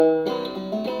Welcome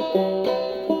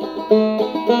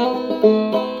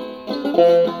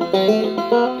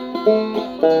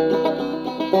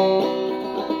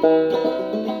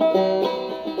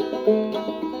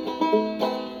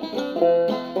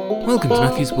to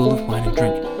Matthew's World of Wine and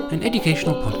Drink, an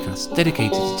educational podcast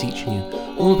dedicated to teaching you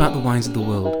all about the wines of the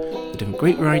world, the different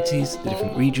grape varieties, the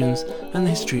different regions, and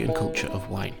the history and culture of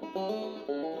wine.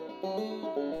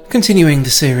 Continuing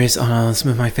the series on some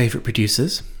of my favourite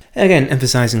producers, again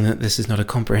emphasising that this is not a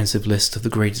comprehensive list of the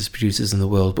greatest producers in the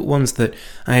world, but ones that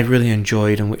I have really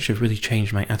enjoyed and which have really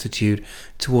changed my attitude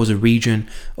towards a region,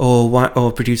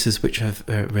 or producers which have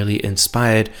really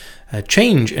inspired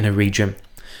change in a region.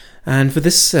 And for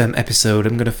this episode,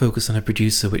 I'm going to focus on a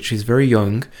producer which is very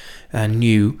young and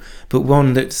new, but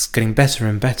one that's getting better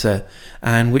and better,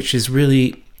 and which is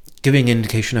really giving an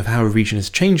indication of how a region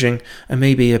is changing, and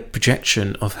maybe a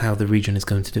projection of how the region is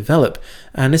going to develop.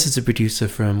 And this is a producer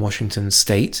from Washington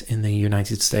State in the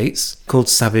United States called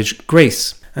Savage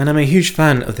Grace. And I'm a huge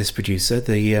fan of this producer.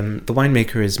 The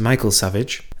winemaker is Michael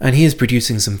Savage, and he is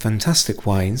producing some fantastic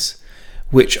wines,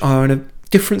 which are in a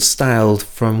different style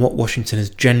from what Washington is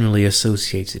generally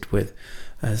associated with.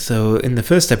 So in the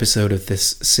first episode of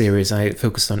this series, I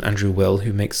focused on Andrew Will,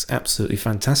 who makes absolutely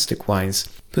fantastic wines.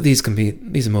 But these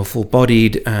are more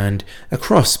full-bodied and a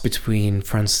cross between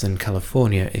France and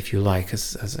California, if you like,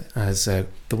 as the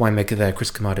winemaker there,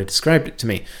 Chris Camardo, described it to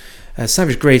me.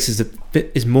 Savage Grace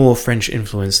is more French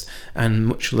influenced and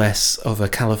much less of a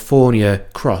California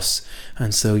cross.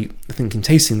 And so I think in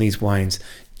tasting these wines,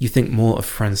 you think more of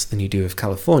France than you do of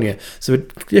California. So a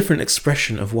different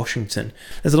expression of Washington.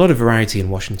 There's a lot of variety in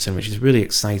Washington, which is really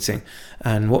exciting.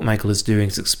 And what Michael is doing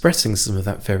is expressing some of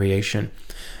that variation.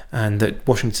 And that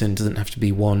Washington doesn't have to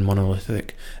be one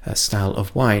monolithic style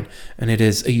of wine. And it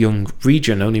is a young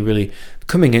region, only really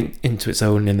coming into its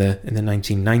own in the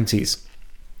 1990s.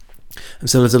 And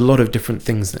so there's a lot of different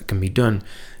things that can be done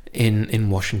in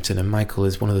Washington, and Michael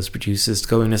is one of those producers to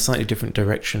go in a slightly different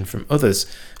direction from others,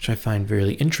 which I find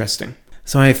really interesting.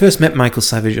 So I first met Michael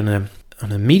Savage on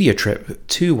a media trip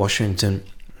to Washington.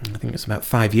 I think it's about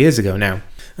 5 years ago now,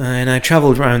 and I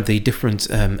travelled around the different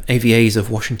AVAs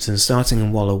of Washington, starting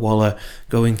in Walla Walla,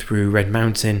 going through Red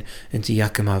Mountain into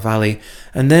Yakima Valley,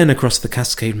 and then across the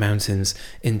Cascade Mountains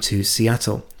into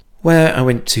Seattle, where I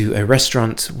went to a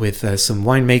restaurant with some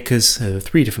winemakers,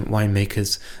 3 different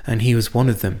winemakers, and he was one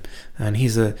of them. And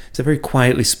he's a very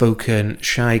quietly spoken,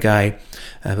 shy guy,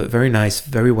 but very nice,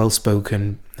 very well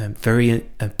spoken, very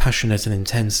passionate and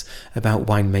intense about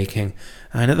winemaking.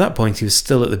 And at that point, he was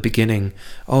still at the beginning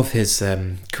of his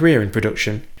career in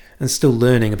production and still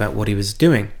learning about what he was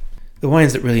doing. The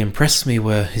wines that really impressed me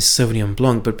were his Sauvignon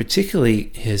Blanc, but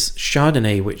particularly his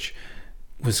Chardonnay, which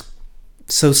was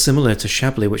so similar to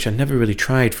Chablis, which I'd never really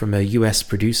tried from a US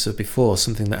producer before,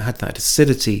 something that had that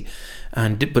acidity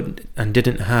and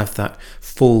didn't have that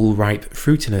full ripe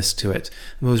fruitiness to it.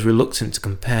 I was reluctant to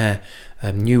compare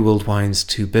New World wines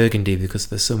to Burgundy because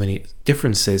there's so many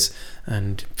differences,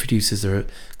 and producers are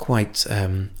quite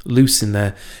loose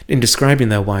in describing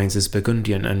their wines as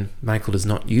Burgundian, and Michael does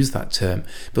not use that term,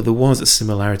 but there was a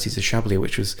similarity to Chablis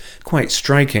which was quite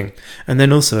striking. And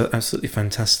then also absolutely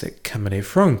fantastic Cabernet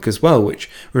Franc as well, which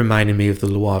reminded me of the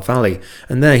Loire Valley,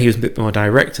 and there he was a bit more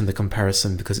direct in the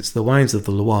comparison because it's the wines of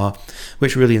the Loire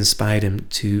which really inspired him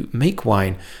to make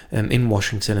wine in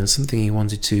Washington, and something he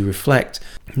wanted to reflect,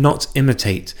 not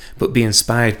imitate, but be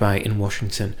inspired by in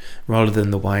Washington, rather than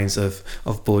the wines of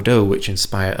Bordeaux, which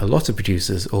inspire a lot of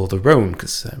producers, or the Rhone,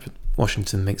 because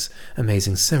Washington makes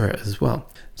amazing Syrah as well.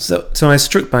 So I was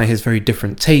struck by his very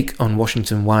different take on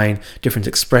Washington wine, different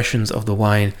expressions of the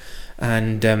wine,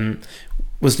 and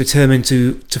was determined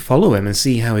to follow him and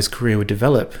see how his career would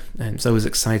develop. And so it was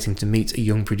exciting to meet a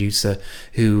young producer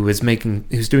who's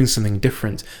doing something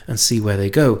different and see where they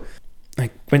go. I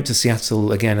went to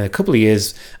Seattle again a couple of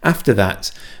years after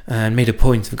that and made a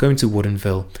point of going to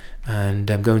Woodinville and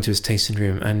going to his tasting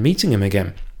room and meeting him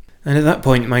again. And at that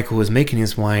point, Michael was making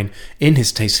his wine in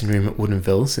his tasting room at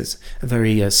Woodinville. So it's a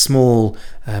very small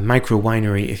micro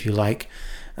winery, if you like.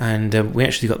 And we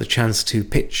actually got the chance to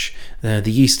pitch the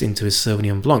yeast into his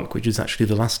Sauvignon Blanc, which was actually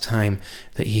the last time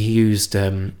that he used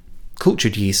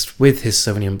cultured yeast with his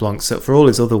Sauvignon Blanc. So for all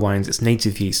his other wines, it's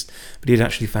native yeast, but he'd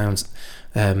actually found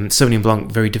Sauvignon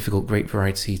Blanc very difficult grape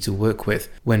variety to work with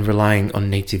when relying on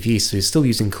native yeast. So he's still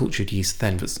using cultured yeast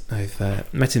then, but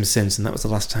I've met him since, and that was the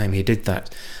last time he did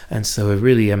that. And so a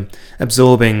really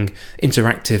absorbing,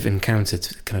 interactive encounter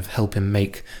to kind of help him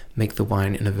make the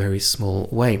wine in a very small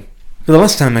way. But the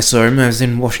last time I saw him, I was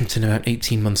in Washington about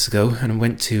 18 months ago, and I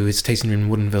went to his tasting room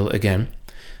in Woodinville again.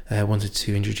 wanted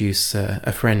to introduce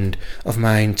a friend of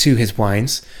mine to his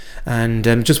wines, and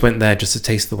just went there just to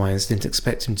taste the wines. Didn't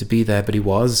expect him to be there, but he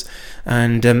was,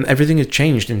 and everything had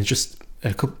changed in just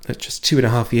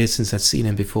 2.5 years since I'd seen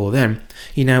him before then.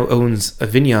 He now owns a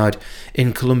vineyard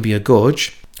in Columbia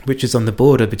Gorge, which is on the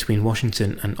border between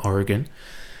Washington and Oregon.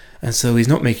 And so he's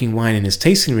not making wine in his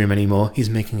tasting room anymore. He's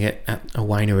making it at a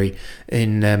winery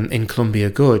in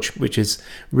Columbia Gorge, which is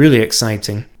really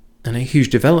exciting and a huge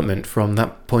development from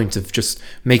that point of just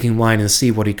making wine and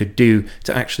see what he could do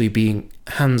to actually being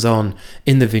hands-on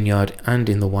in the vineyard and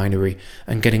in the winery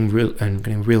and getting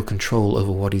real control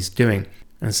over what he's doing.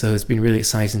 And so it's been really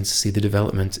exciting to see the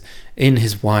development in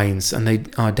his wines, and they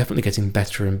are definitely getting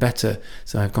better and better.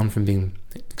 So I've gone from being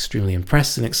extremely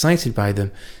impressed and excited by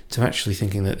them to actually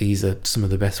thinking that these are some of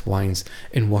the best wines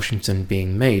in Washington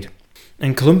being made.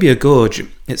 And Columbia Gorge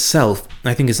itself,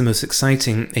 I think, is the most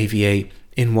exciting AVA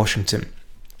in Washington.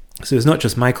 So it's not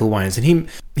just Michael wines, and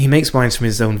he makes wines from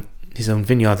his own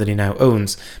vineyard that he now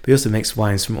owns, but he also makes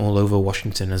wines from all over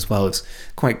Washington as well. It's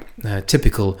quite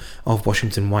typical of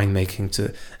Washington winemaking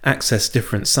to access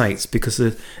different sites because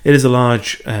it is a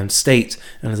large state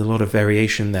and there's a lot of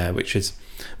variation there, which is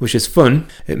fun.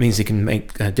 It means he can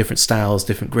make different styles,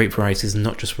 different grape varieties, and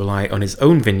not just rely on his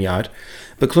own vineyard.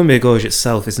 But Columbia Gorge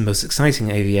itself is the most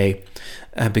exciting AVA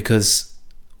because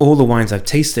all the wines I've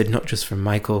tasted, not just from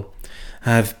Michael,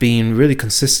 have been really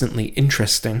consistently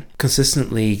interesting,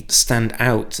 consistently stand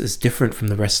out as different from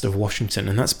the rest of Washington,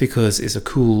 and that's because it's a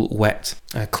cool, wet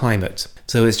climate.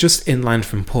 So it's just inland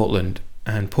from Portland,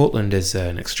 and Portland is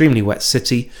an extremely wet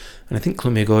city, and I think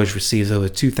Columbia Gorge receives over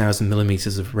 2,000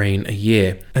 millimeters of rain a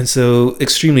year, and so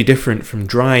extremely different from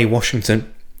dry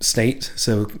Washington state.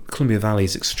 So Columbia Valley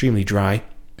is extremely dry,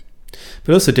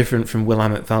 but also different from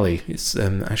Willamette Valley. It's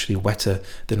actually wetter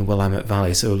than Willamette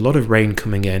Valley, so a lot of rain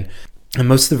coming in. And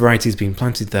most of the varieties being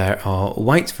planted there are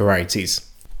white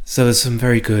varieties. So there's some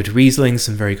very good Riesling,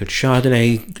 some very good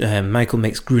Chardonnay. Michael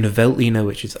makes Grüner Veltliner,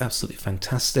 which is absolutely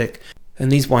fantastic. And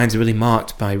these wines are really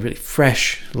marked by really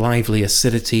fresh, lively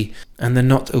acidity, and they're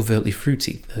not overtly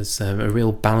fruity. There's a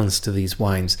real balance to these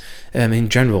wines, in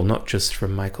general, not just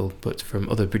from Michael, but from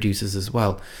other producers as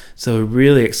well. So a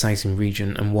really exciting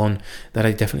region, and one that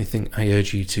I definitely think I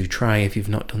urge you to try if you've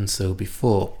not done so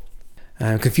before.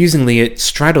 Confusingly, it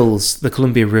straddles the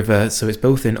Columbia River, so it's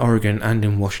both in Oregon and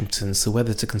in Washington, so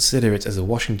whether to consider it as a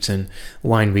Washington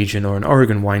wine region or an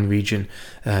Oregon wine region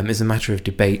is a matter of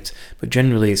debate, but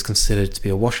generally it's considered to be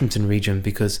a Washington region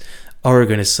because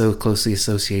Oregon is so closely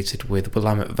associated with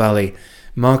Willamette Valley.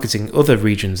 Marketing other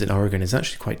regions in Oregon is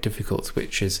actually quite difficult,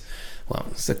 which is, well,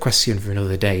 it's a question for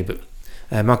another day, but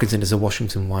marketing as a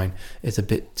Washington wine is a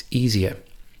bit easier.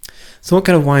 So what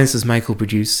kind of wines does Michael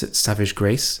produce at Savage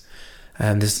Grace?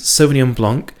 There's Sauvignon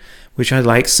Blanc, which I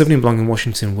like. Sauvignon Blanc in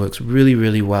Washington works really,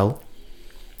 really well.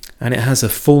 And it has a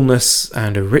fullness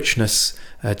and a richness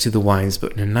to the wines,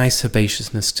 but a nice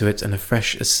herbaceousness to it and a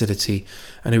fresh acidity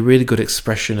and a really good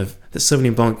expression of that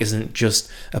Sauvignon Blanc isn't just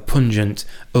a pungent,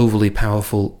 overly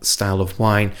powerful style of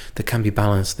wine. There can be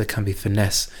balance, there can be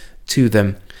finesse to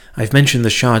them. I've mentioned the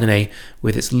Chardonnay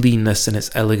with its leanness and its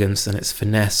elegance and its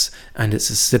finesse and its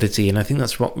acidity, and I think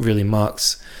that's what really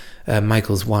marks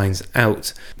Michael's wines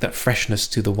out, that freshness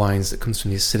to the wines that comes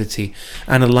from the acidity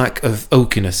and a lack of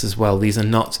oakiness as well. These are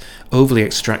not overly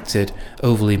extracted,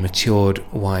 overly matured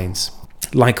wines.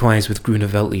 Likewise with Grüner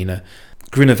Veltliner.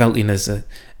 Grüner Veltliner is an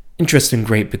interesting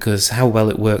grape because how well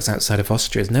it works outside of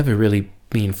Austria has never really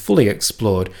been fully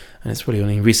explored, and it's really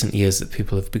only in recent years that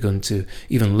people have begun to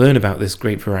even learn about this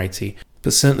grape variety.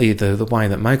 But certainly the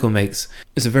wine that Michael makes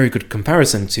is a very good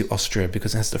comparison to Austria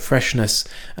because it has the freshness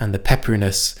and the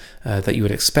pepperiness that you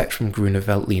would expect from Grüner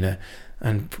Veltliner.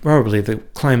 And probably the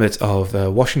climate of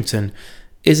Washington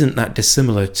isn't that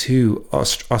dissimilar to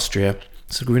Austria.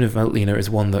 So Grüner Veltliner is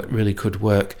one that really could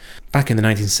work. Back in the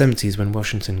 1970s when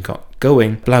Washington got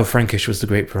going, Blaufränkisch was the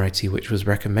grape variety which was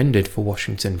recommended for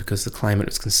Washington because the climate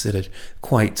was considered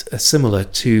quite similar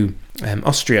to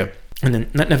Austria. And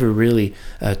then that never really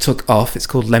took off. It's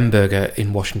called Lemberger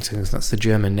in Washington, because that's the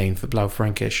German name for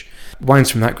Blaufränkisch.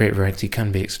 Wines from that grape variety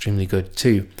can be extremely good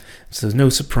too. So there's no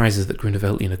surprises that Grüner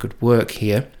Veltliner could work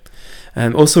here.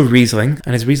 Also Riesling,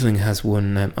 and his Riesling has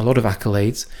won a lot of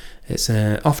accolades. It's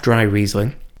an off-dry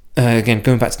Riesling. Again,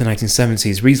 going back to the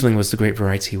 1970s, Riesling was the grape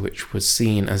variety which was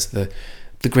seen as the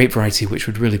grape variety which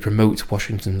would really promote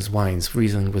Washington's wines.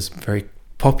 Riesling was very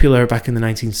popular back in the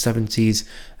 1970s.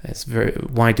 It's very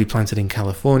widely planted in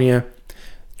California.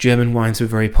 German wines were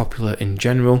very popular in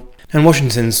general. And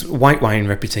Washington's white wine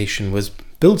reputation was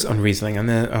built on Riesling, and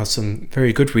there are some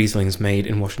very good Rieslings made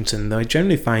in Washington, though I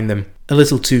generally find them a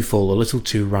little too full, a little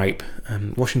too ripe.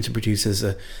 Washington producers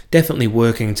are definitely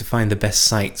working to find the best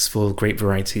sites for grape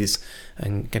varieties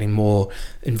and getting more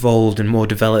involved and more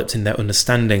developed in their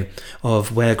understanding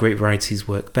of where grape varieties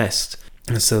work best.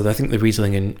 And so I think the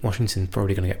Riesling in Washington is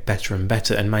probably going to get better and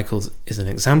better, and Michael's is an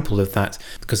example of that,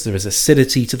 because there is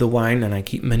acidity to the wine, and I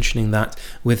keep mentioning that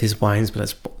with his wines, but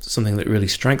that's something that really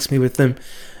strikes me with them.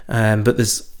 But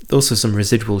there's also some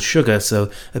residual sugar, so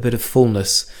a bit of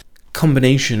fullness,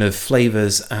 combination of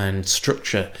flavours and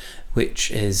structure,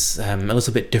 which is a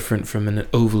little bit different from an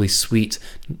overly sweet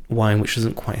wine which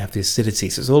doesn't quite have the acidity.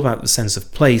 So it's all about the sense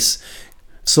of place,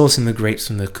 sourcing the grapes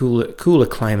from the cooler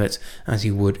climate as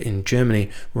you would in Germany,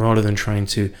 rather than trying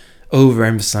to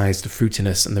overemphasize the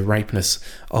fruitiness and the ripeness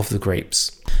of the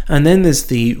grapes. And then there's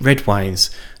the red wines.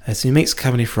 So he makes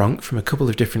Cabernet Franc from a couple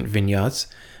of different vineyards,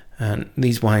 and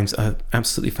these wines are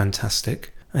absolutely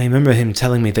fantastic. I remember him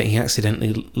telling me that he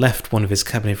accidentally left one of his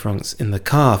Cabernet Francs in the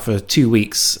car for 2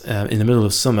 weeks in the middle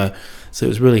of summer, so it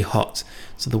was really hot.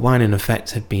 So the wine in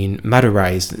effect had been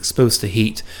Maderized, exposed to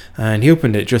heat, and he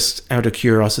opened it just out of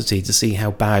curiosity to see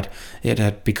how bad it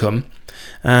had become.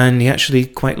 And he actually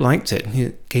quite liked it.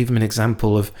 He gave him an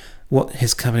example of what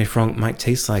his Cabernet Franc might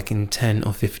taste like in 10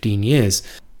 or 15 years,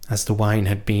 as the wine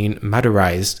had been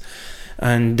Maderized.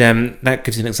 And that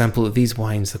gives you an example that these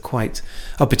wines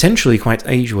are potentially quite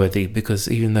age-worthy, because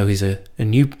even though he's a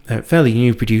fairly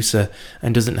new producer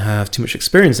and doesn't have too much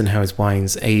experience in how his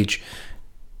wines age,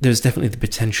 there's definitely the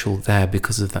potential there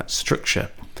because of that structure.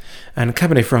 And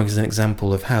Cabernet Franc is an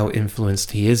example of how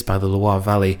influenced he is by the Loire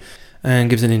Valley, and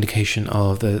gives an indication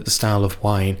of the style of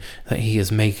wine that he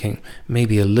is making.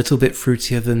 Maybe a little bit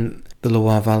fruitier than the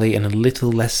Loire Valley and a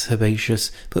little less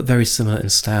herbaceous, but very similar in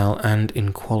style and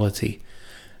in quality.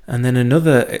 And then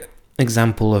another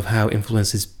example of how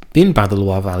influence has been by the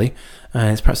Loire Valley,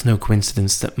 and it's perhaps no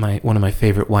coincidence that one of my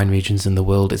favourite wine regions in the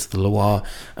world is the Loire,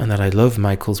 and that I love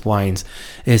Michael's wines,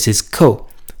 is his Caux.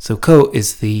 So Caux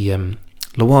is the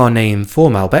Loire name for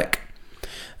Malbec,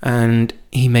 and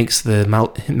he makes his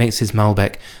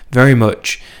Malbec very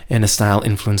much in a style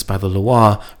influenced by the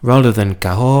Loire, rather than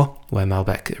Cahors, where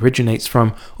Malbec originates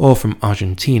from, or from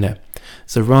Argentina.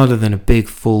 So rather than a big,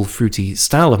 full, fruity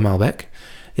style of Malbec,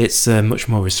 it's a much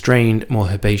more restrained, more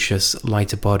herbaceous,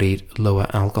 lighter-bodied, lower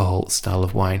alcohol style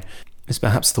of wine. It's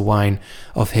perhaps the wine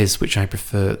of his which I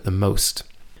prefer the most.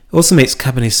 Also makes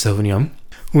Cabernet Sauvignon,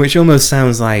 which almost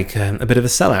sounds like a bit of a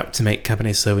sellout to make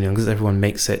Cabernet Sauvignon, because everyone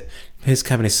makes it. His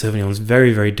Cabernet Sauvignon is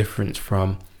very, very different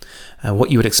from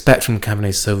what you would expect from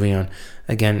Cabernet Sauvignon.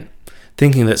 Again,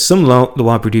 thinking that some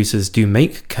Loire producers do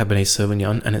make Cabernet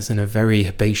Sauvignon, and it's in a very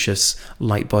herbaceous,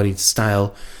 light-bodied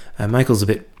style. Michael's a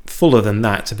bit fuller than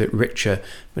that, a bit richer,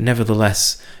 but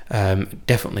nevertheless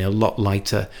definitely a lot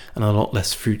lighter and a lot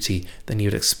less fruity than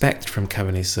you'd expect from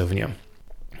Cabernet Sauvignon.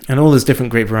 And all those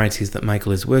different grape varieties that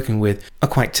Michael is working with are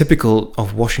quite typical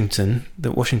of Washington.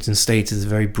 The Washington state is a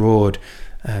very broad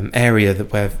area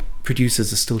where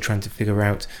producers are still trying to figure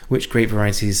out which grape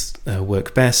varieties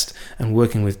work best, and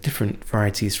working with different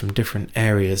varieties from different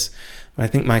areas. But I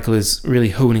think Michael is really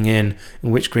honing in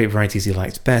on which grape varieties he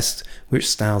likes best, which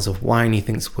styles of wine he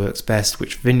thinks works best,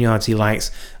 which vineyards he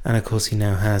likes, and of course he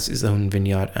now has his own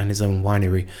vineyard and his own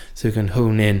winery, so he can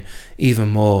hone in even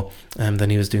more than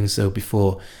he was doing so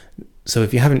before. So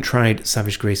if you haven't tried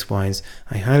Savage Grace wines,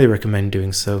 I highly recommend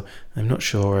doing so. I'm not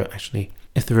sure actually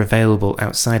if they're available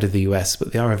outside of the US,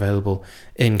 but they are available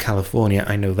in California.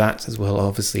 I know that as well,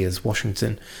 obviously, as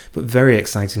Washington, but very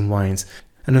exciting wines,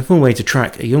 and a fun way to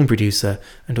track a young producer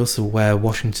and also where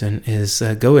Washington is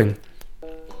going.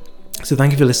 So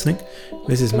thank you for listening.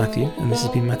 This is Matthew, and this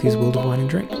has been Matthew's World of Wine and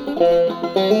Drink.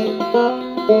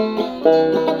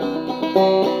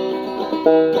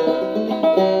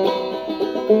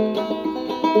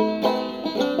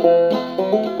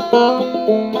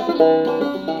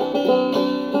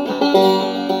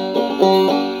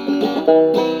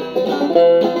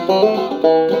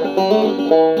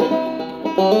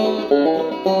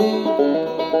 Thank you.